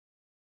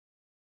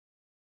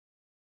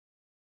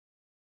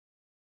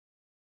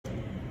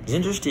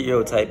Gender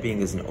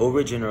stereotyping is an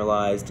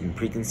overgeneralized and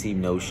preconceived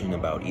notion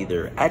about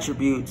either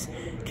attributes,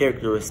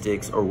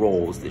 characteristics, or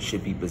roles that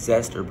should be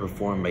possessed or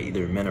performed by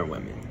either men or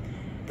women.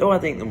 Though I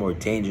think the more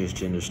dangerous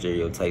gender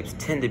stereotypes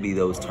tend to be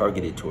those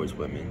targeted towards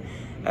women,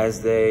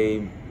 as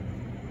they,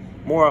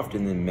 more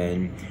often than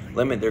men,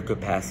 limit their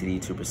capacity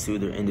to pursue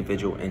their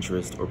individual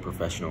interests or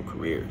professional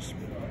careers.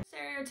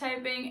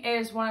 Stereotyping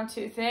is one of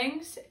two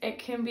things. It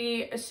can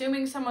be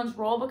assuming someone's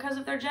role because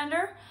of their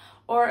gender,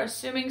 or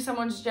assuming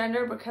someone's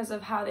gender because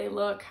of how they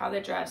look, how they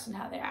dress, and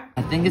how they act.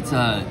 I think it's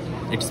a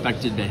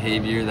expected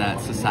behavior that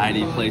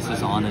society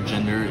places on a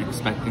gender,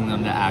 expecting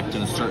them to act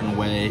in a certain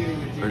way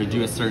or to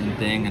do a certain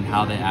thing and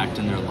how they act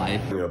in their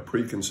life. A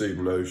preconceived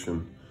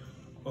notion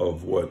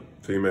of what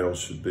females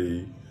should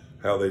be,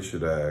 how they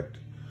should act,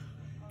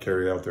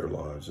 carry out their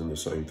lives, and the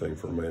same thing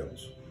for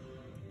males.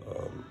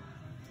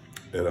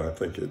 And I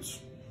think it's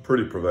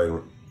pretty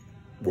prevalent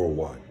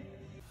worldwide.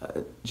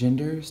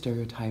 Gender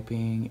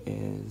stereotyping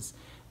is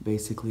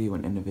basically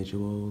when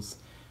individuals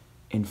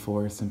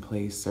enforce and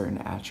place certain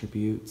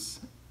attributes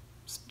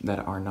that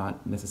are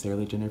not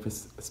necessarily gender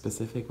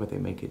specific, but they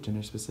make it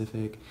gender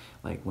specific.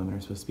 Like women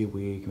are supposed to be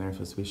weak, men are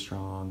supposed to be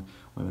strong,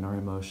 women are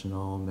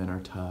emotional, men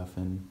are tough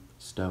and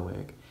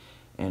stoic.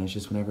 And it's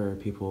just whenever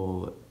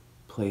people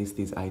place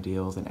these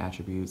ideals and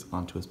attributes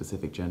onto a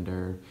specific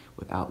gender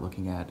without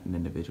looking at an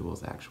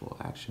individual's actual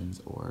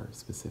actions or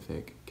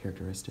specific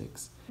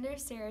characteristics. Gender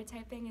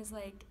stereotyping is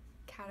like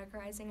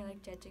categorizing or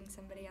like judging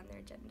somebody on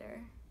their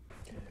gender.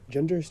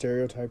 Gender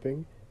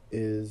stereotyping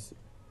is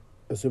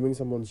assuming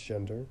someone's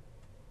gender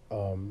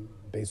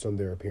based on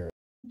their appearance.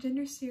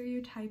 Gender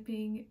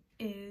stereotyping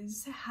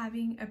is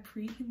having a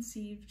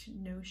preconceived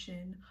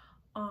notion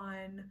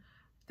on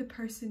the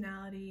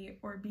personality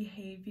or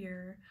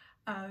behavior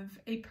of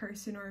a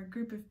person or a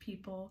group of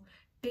people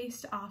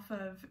based off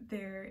of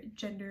their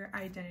gender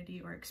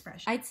identity or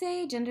expression. I'd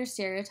say gender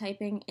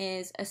stereotyping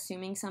is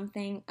assuming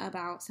something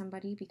about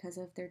somebody because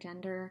of their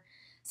gender,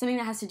 something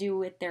that has to do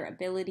with their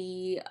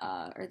ability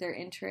or their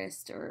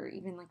interest or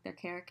even like their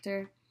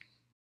character.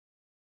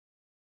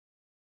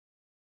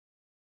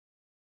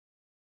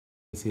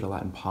 I see it a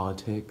lot in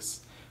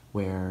politics,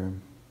 where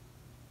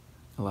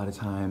a lot of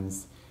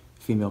times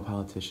female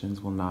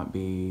politicians will not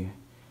be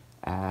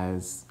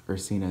as or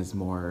seen as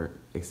more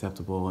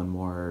acceptable and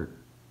more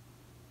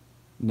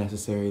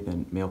necessary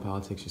than male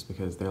politics, just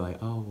because they're like,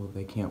 oh, well,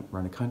 they can't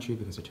run a country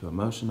because they're too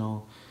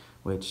emotional,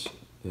 which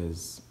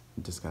is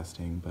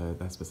disgusting, but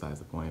that's besides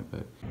the point.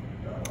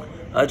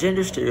 But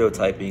Gender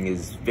stereotyping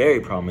is very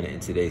prominent in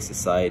today's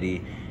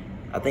society.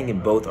 I think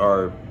in both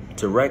our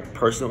direct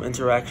personal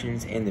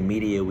interactions and the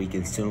media we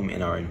consume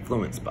and are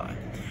influenced by.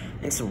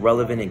 And some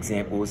relevant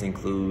examples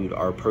include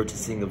our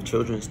purchasing of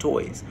children's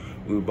toys.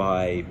 We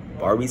buy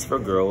Barbies for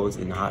girls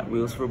and Hot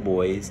Wheels for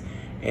boys,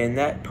 and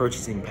that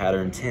purchasing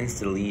pattern tends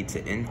to lead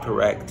to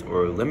incorrect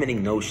or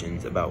limiting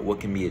notions about what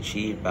can be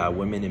achieved by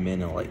women and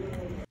men alike.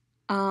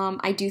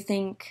 I do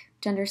think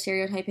gender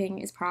stereotyping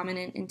is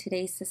prominent in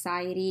today's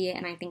society,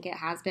 and I think it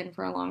has been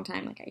for a long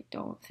time. Like, I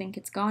don't think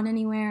it's gone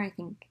anywhere. I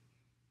think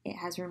it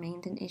has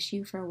remained an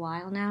issue for a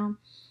while now.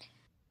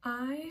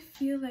 I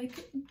feel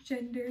like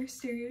gender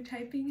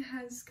stereotyping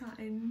has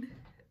gotten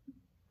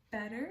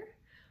better,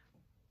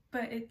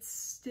 but it's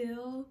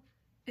still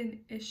an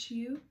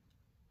issue.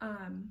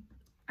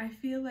 I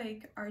feel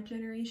like our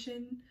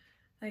generation,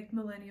 like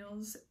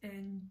millennials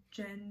and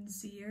Gen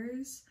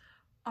Zers,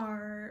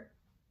 are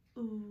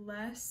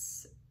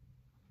less,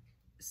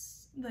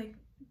 like,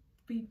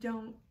 we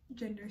don't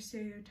gender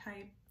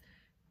stereotype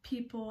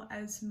people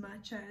as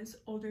much as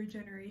older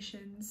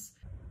generations.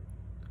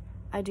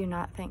 I do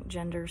not think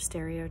gender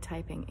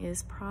stereotyping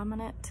is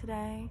prominent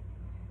today.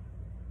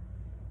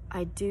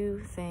 I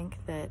do think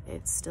that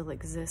it still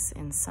exists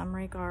in some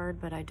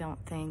regard, but I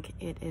don't think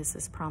it is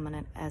as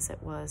prominent as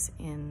it was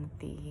in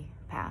the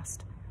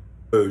past.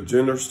 So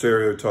gender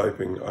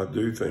stereotyping, I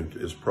do think,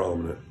 is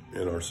prominent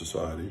in our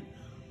society.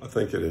 I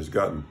think it has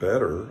gotten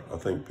better. I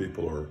think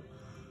people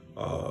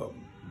are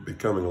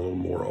becoming a little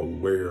more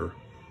aware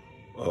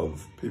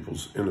of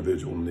people's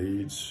individual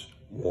needs,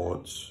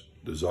 wants,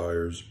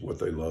 desires, what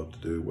they love to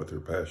do, what they're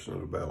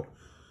passionate about.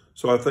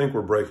 So I think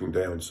we're breaking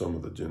down some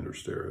of the gender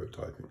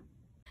stereotyping.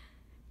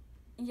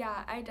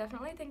 Yeah, I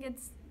definitely think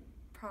it's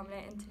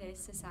prominent in today's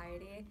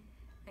society.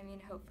 I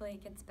mean, hopefully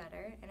it gets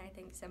better, and I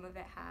think some of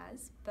it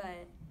has,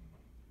 but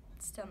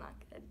it's still not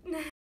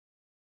good.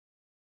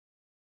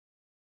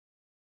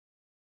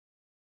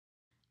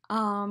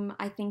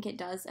 I think it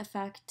does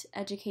affect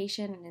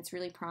education, and it's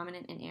really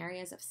prominent in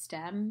areas of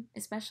STEM,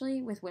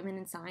 especially with women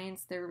in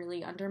science. They're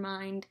really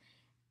undermined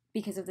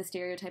because of the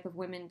stereotype of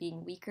women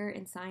being weaker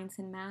in science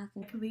and math.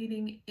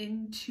 Leading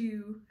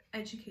into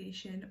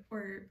education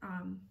or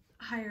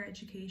higher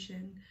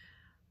education,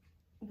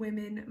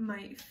 women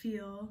might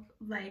feel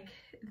like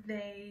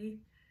they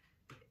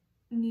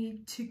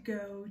need to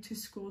go to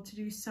school to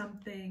do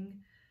something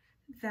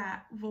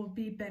that will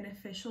be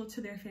beneficial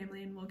to their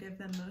family and will give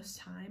them most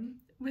time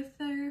with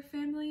their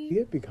family.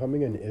 It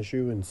becoming an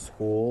issue in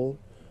school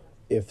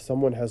if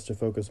someone has to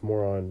focus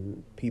more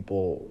on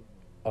people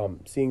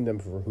seeing them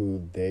for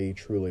who they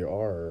truly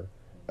are,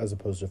 as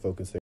opposed to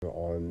focusing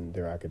on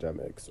their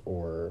academics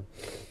or,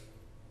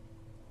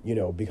 you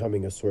know,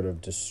 becoming a sort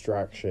of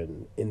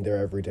distraction in their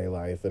everyday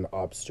life, an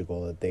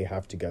obstacle that they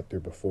have to get through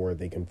before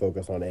they can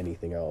focus on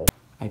anything else.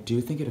 I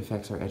do think it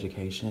affects our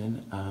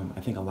education.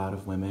 I think a lot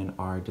of women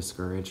are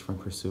discouraged from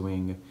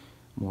pursuing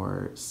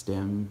more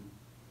STEM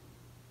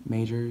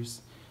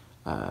majors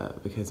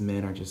because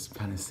men are just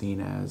kind of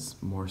seen as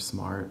more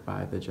smart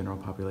by the general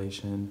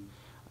population.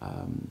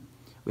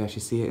 We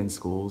actually see it in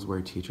schools where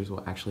teachers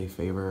will actually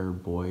favor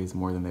boys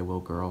more than they will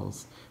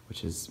girls,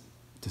 which is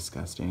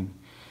disgusting.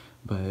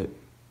 But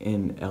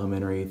in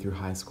elementary through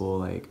high school,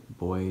 like,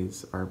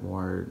 boys are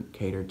more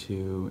catered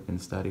to in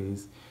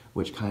studies,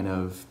 which kind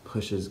of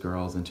pushes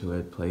girls into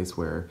a place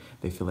where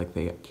they feel like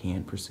they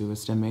can't pursue a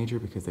STEM major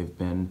because they've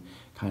been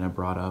kind of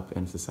brought up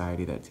in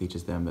society that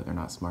teaches them that they're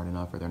not smart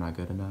enough or they're not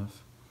good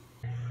enough.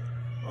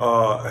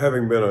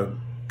 Having been a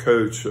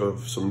coach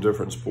of some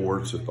different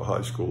sports at the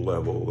high school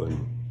level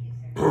and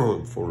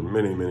for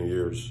many, many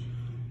years,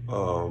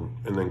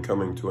 and then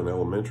coming to an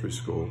elementary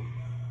school,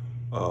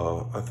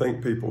 I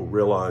think people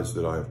realize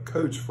that I have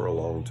coached for a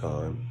long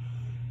time,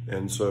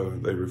 and so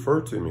they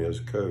refer to me as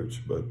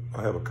coach. But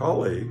I have a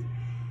colleague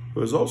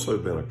who has also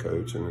been a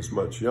coach and is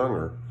much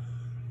younger,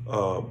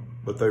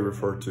 but they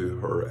refer to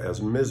her as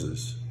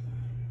Mrs.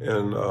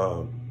 And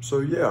so,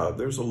 yeah,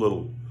 there's a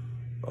little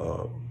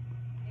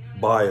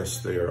bias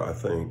there, I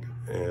think.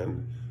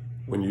 And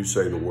when you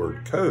say the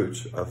word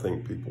coach, I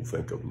think people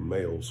think of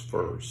males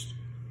first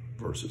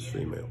versus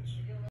females.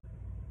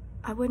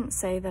 I wouldn't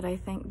say that I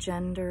think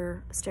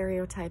gender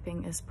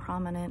stereotyping is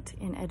prominent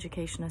in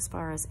education as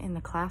far as in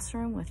the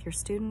classroom with your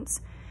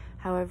students.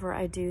 However,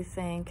 I do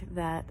think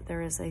that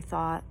there is a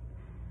thought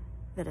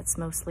that it's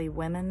mostly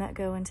women that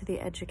go into the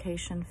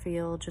education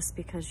field just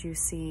because you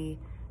see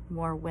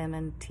more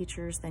women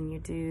teachers than you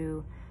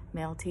do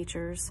male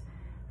teachers.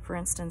 For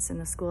instance, in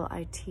the school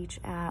I teach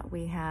at,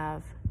 we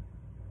have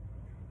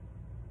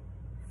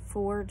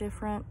 4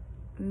 different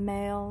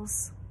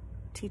males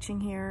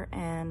teaching here,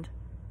 and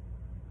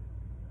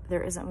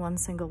there isn't one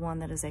single one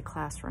that is a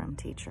classroom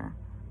teacher.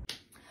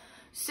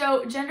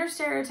 So gender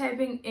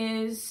stereotyping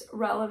is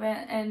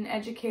relevant in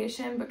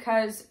education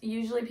because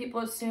usually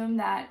people assume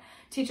that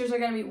teachers are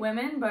going to be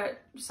women,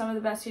 but some of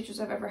the best teachers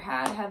I've ever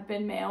had have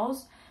been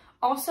males.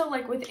 Also,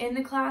 like, within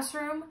the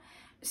classroom,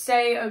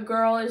 say a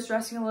girl is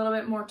dressing a little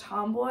bit more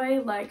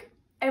tomboy, like,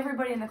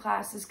 everybody in the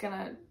class is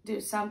gonna do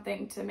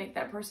something to make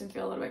that person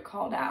feel a little bit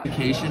called out.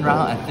 Education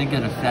route, I think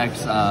it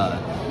affects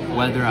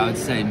whether I would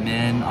say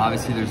men.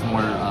 Obviously, there's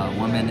more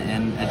women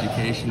in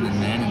education than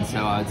men, and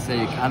so I would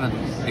say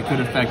it could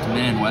affect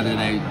men whether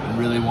they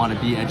really want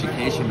to be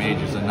education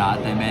majors or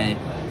not. They may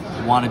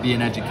want to be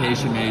an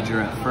education major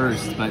at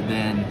first, but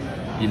then,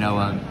 you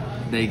know,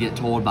 they get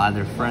told by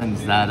their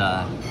friends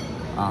that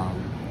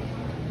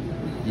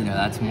you know,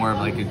 that's more of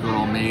like a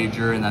girl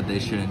major and that they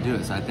shouldn't do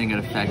it. So I think it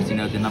affects, you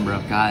know, the number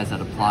of guys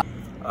that apply.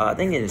 I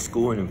think in a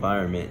school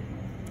environment,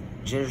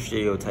 gender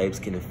stereotypes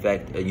can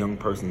affect a young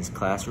person's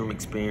classroom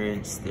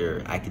experience,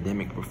 their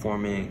academic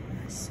performance,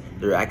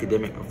 their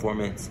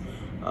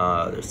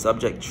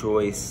subject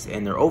choice,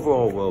 and their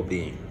overall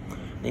well-being.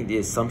 I think the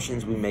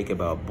assumptions we make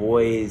about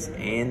boys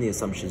and the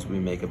assumptions we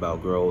make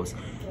about girls,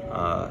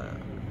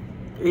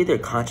 they're either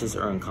conscious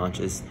or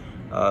unconscious,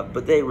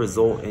 but they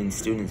result in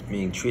students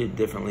being treated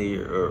differently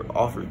or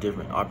offered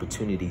different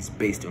opportunities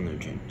based on their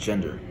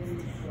gender.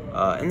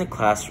 In the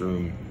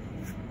classroom,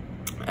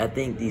 I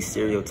think these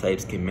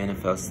stereotypes can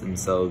manifest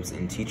themselves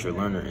in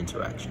teacher-learner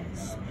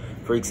interactions.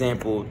 For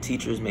example,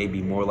 teachers may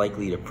be more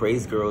likely to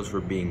praise girls for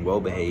being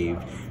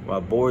well-behaved,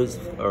 while boys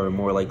are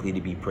more likely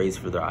to be praised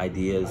for their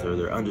ideas or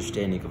their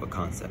understanding of a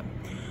concept.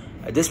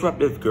 A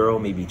disruptive girl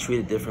may be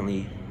treated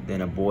differently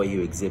than a boy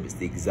who exhibits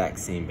the exact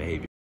same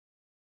behavior.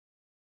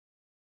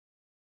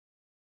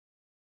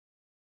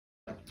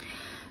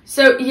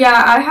 So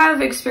yeah, I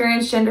have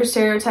experienced gender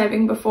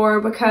stereotyping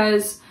before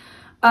because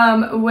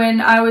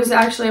when I was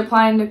actually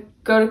applying to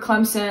go to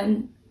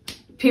Clemson,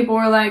 people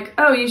were like,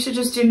 oh, you should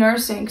just do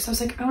nursing. Because I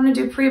was like, I want to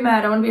do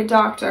pre-med, I want to be a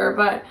doctor,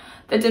 but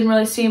that didn't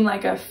really seem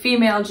like a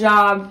female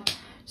job.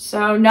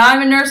 So now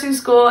I'm in nursing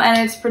school and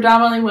it's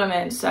predominantly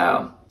women,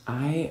 so.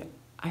 I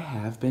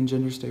have been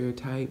gender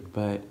stereotyped,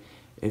 but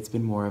it's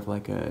been more of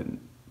like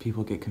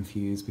people get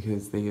confused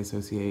because they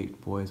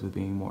associate boys with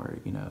being more,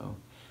 you know,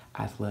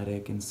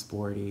 athletic and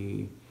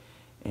sporty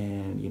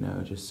and, you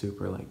know, just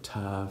super like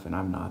tough, and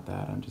I'm not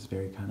that. I'm just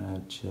very kind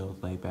of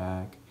chilled, laid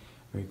back,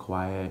 very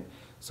quiet.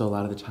 So a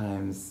lot of the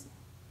times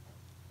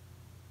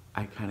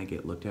I kind of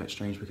get looked at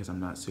strange because I'm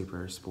not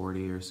super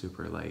sporty or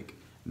super like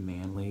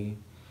manly.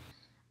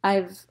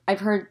 I've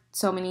heard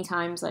so many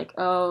times like,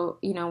 oh,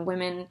 you know,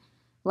 women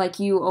like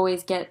you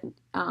always get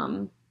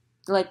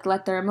like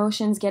let their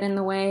emotions get in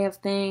the way of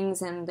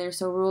things and they're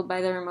so ruled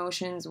by their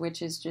emotions,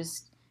 which is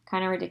just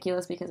kind of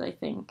ridiculous because I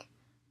think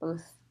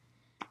both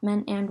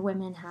men and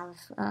women have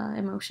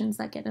emotions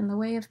that get in the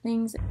way of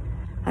things.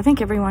 I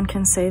think everyone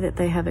can say that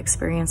they have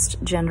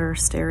experienced gender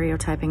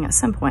stereotyping at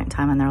some point in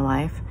time in their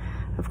life.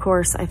 Of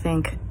course, I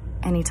think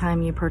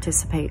anytime you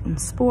participate in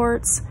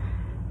sports.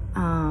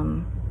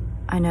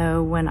 I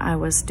know when I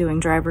was doing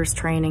driver's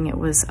training, it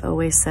was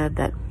always said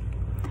that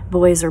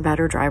boys are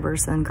better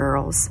drivers than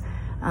girls.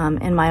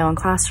 In my own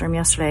classroom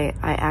yesterday,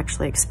 I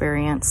actually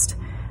experienced,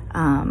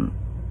 or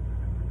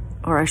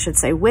I should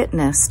say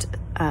witnessed,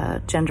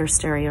 gender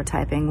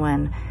stereotyping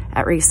when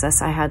at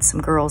recess I had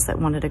some girls that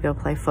wanted to go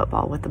play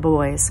football with the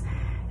boys.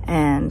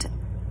 And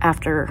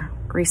after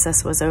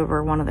recess was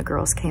over, one of the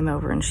girls came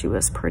over and she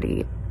was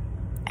pretty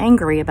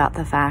angry about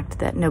the fact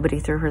that nobody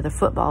threw her the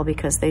football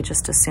because they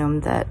just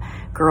assumed that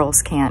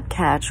girls can't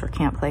catch or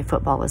can't play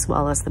football as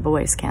well as the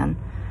boys can.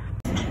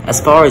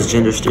 As far as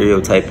gender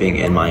stereotyping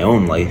in my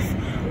own life,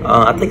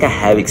 I think I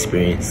have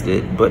experienced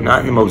it, but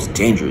not in the most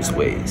dangerous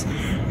ways.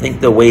 I think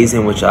the ways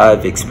in which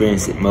I've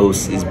experienced it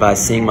most is by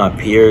seeing my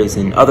peers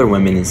and other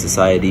women in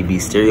society be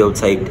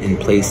stereotyped and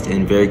placed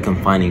in very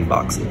confining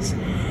boxes.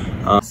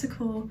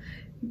 Classical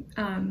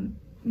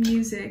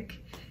music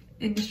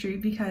industry,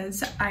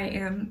 because I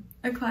am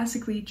a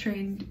classically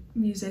trained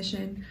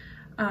musician.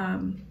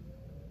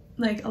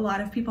 Like, a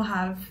lot of people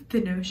have the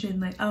notion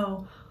like,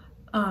 oh,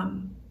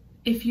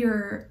 if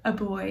you're a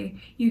boy,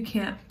 you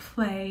can't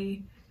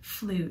play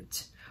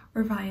flute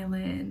or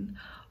violin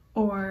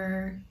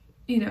or,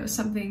 you know,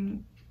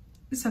 something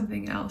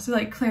else,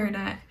 like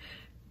clarinet,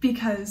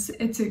 because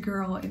it's a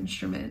girl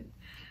instrument.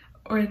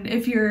 Or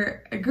if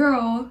you're a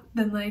girl,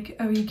 then like,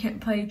 oh, you can't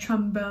play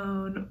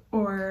trombone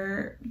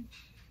or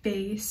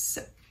bass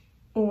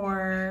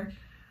or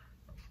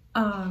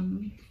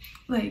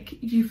like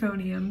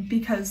euphonium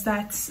because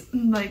that's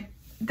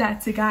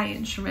a guy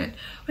instrument.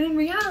 But in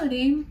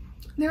reality,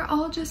 they're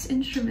all just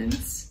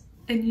instruments,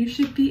 and you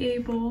should be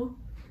able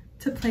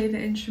to play the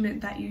instrument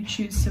that you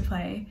choose to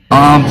play.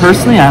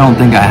 Personally, I don't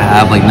think I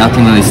have. Like,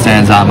 nothing really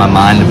stands out in my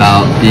mind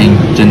about being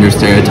gender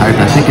stereotyped.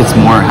 I think it's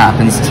more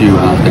happens to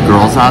the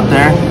girls out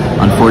there,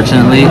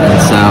 unfortunately,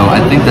 and so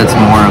I think that's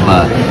more of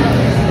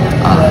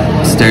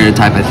a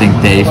stereotype I think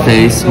they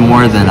face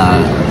more than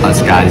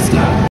us guys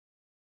do.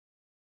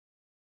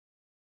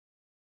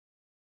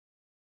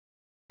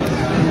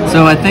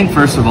 So I think,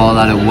 first of all,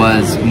 that it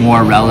was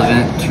more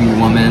relevant to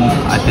women,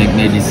 I think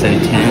maybe say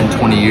 10,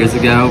 20 years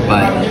ago,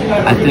 but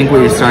I think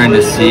what you're starting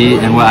to see,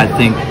 and what I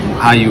think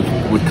how you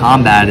would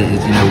combat it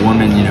is, you know,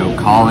 women, you know,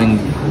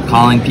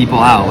 calling people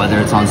out, whether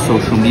it's on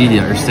social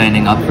media or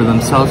standing up for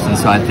themselves. And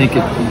so I think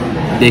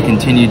if they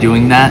continue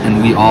doing that,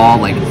 and we all,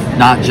 like,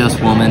 not just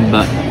women,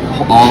 but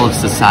all of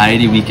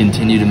society, we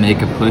continue to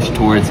make a push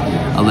towards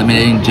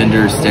eliminating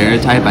gender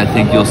stereotype, I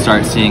think you'll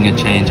start seeing a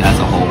change as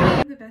a whole. One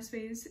of the best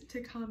ways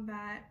to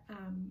combat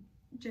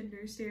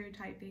gender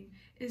stereotyping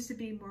is to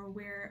be more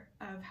aware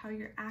of how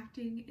you're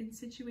acting in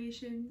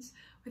situations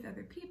with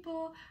other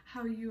people,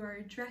 how you are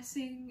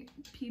addressing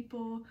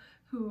people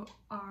who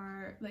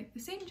are like the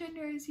same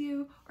gender as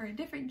you or a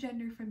different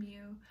gender from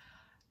you.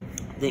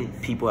 I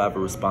think people have a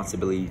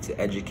responsibility to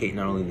educate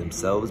not only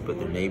themselves but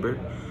their neighbor,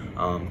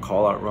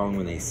 call out wrong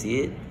when they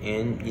see it,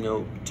 and, you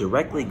know,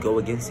 directly go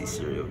against these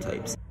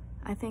stereotypes.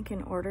 I think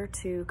in order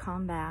to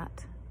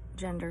combat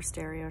gender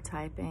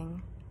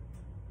stereotyping,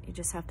 you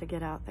just have to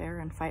get out there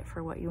and fight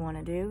for what you want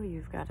to do.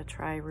 You've got to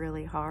try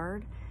really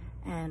hard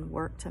and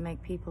work to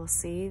make people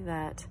see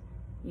that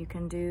you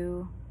can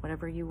do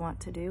whatever you want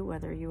to do,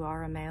 whether you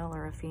are a male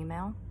or a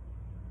female.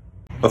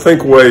 I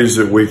think ways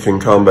that we can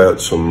combat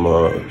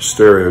some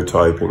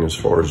stereotyping as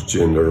far as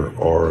gender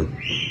are,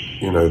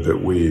 you know,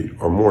 that we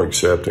are more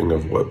accepting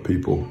of what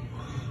people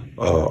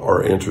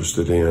are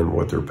interested in,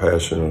 what they're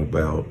passionate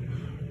about.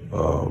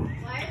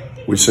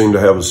 We seem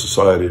to have a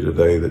society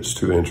today that's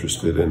too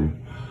interested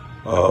in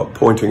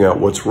pointing out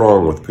what's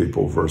wrong with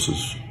people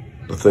versus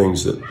the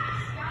things that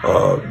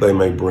they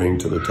may bring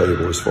to the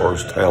table as far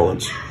as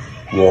talents,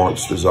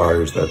 wants,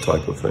 desires, that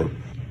type of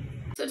thing.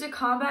 So to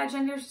combat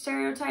gender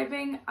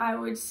stereotyping, I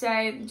would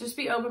say just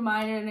be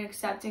open-minded and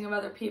accepting of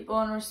other people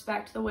and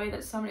respect the way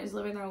that somebody is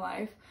living their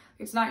life.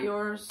 It's not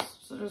yours,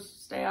 so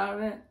just stay out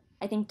of it.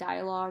 I think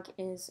dialogue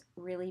is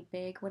really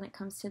big when it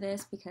comes to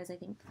this, because I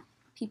think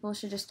people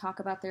should just talk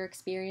about their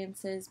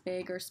experiences,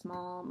 big or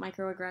small,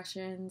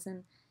 microaggressions,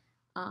 and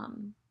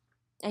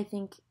I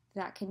think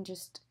that can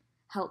just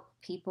help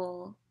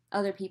people,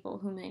 other people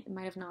who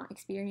might have not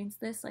experienced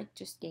this, like,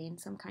 just gain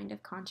some kind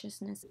of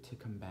consciousness. To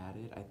combat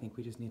it, I think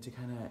we just need to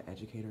kind of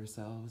educate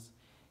ourselves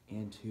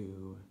and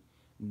to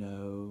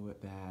know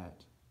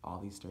that all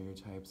these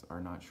stereotypes are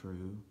not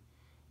true,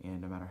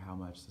 and no matter how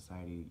much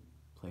society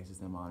places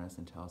them on us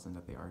and tells them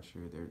that they are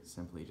true, they're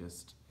simply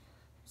just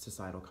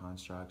societal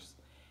constructs.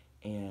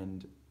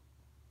 And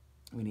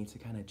we need to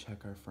kind of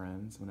check our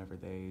friends whenever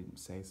they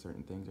say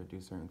certain things or do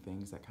certain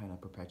things that kind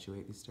of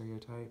perpetuate these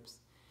stereotypes.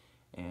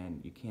 And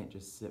you can't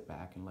just sit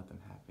back and let them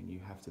happen. You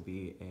have to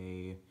be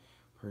a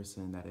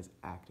person that is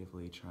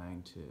actively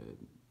trying to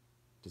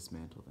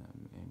dismantle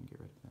them and get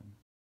rid of them.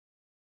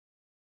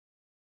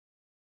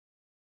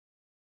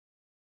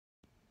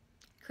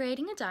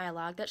 Creating a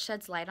dialogue that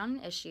sheds light on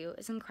an issue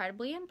is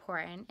incredibly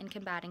important in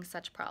combating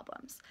such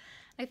problems.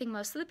 I think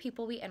most of the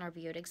people we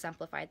interviewed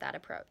exemplified that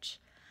approach.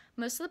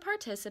 Most of the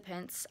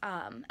participants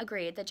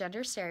agreed that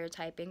gender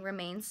stereotyping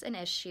remains an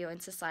issue in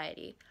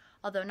society,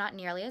 although not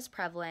nearly as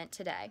prevalent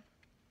today.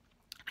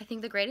 I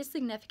think the greatest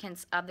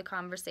significance of the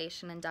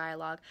conversation and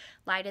dialogue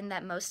lied in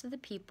that most of the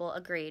people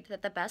agreed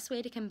that the best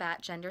way to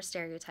combat gender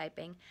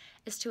stereotyping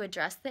is to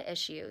address the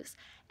issues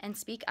and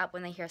speak up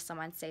when they hear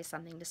someone say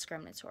something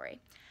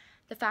discriminatory.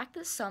 The fact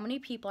that so many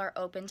people are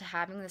open to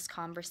having this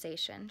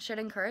conversation should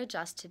encourage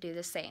us to do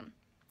the same.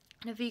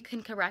 And if we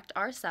can correct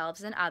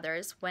ourselves and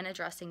others when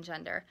addressing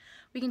gender,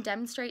 we can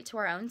demonstrate to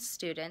our own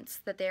students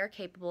that they are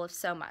capable of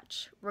so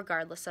much,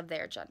 regardless of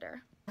their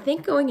gender. I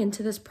think going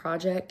into this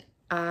project,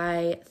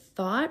 I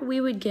thought we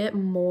would get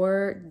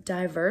more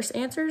diverse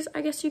answers,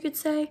 I guess you could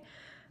say,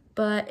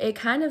 but it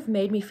kind of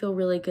made me feel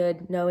really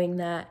good knowing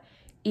that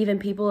even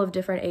people of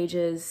different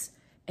ages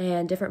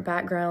and different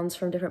backgrounds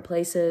from different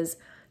places,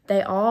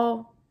 they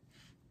all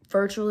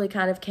virtually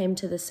kind of came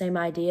to the same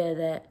idea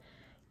that,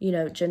 you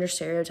know, gender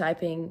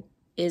stereotyping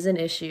is an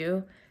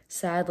issue.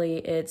 Sadly,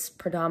 it's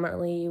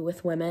predominantly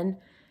with women,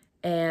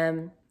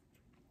 and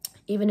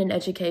even in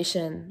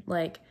education,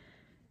 like,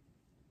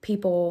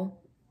 people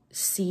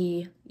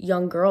see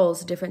young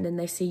girls different than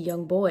they see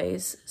young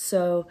boys.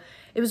 So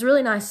it was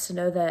really nice to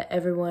know that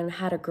everyone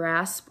had a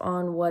grasp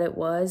on what it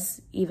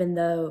was, even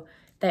though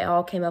they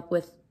all came up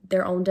with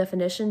their own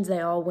definitions, they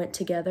all went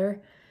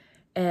together.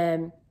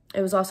 And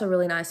it was also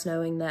really nice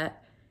knowing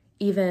that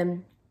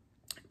even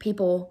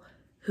people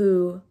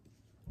who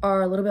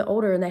are a little bit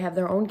older and they have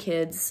their own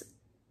kids,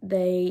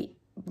 they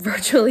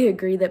virtually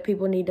agree that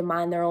people need to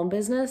mind their own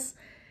business.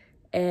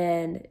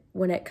 And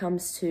when it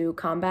comes to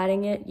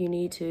combating it, you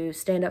need to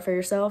stand up for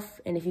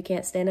yourself. And if you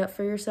can't stand up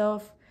for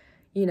yourself,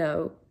 you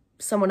know,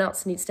 someone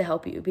else needs to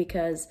help you,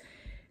 because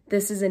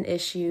this is an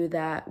issue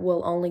that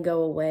will only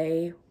go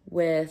away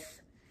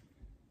with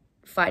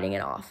fighting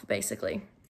it off, basically.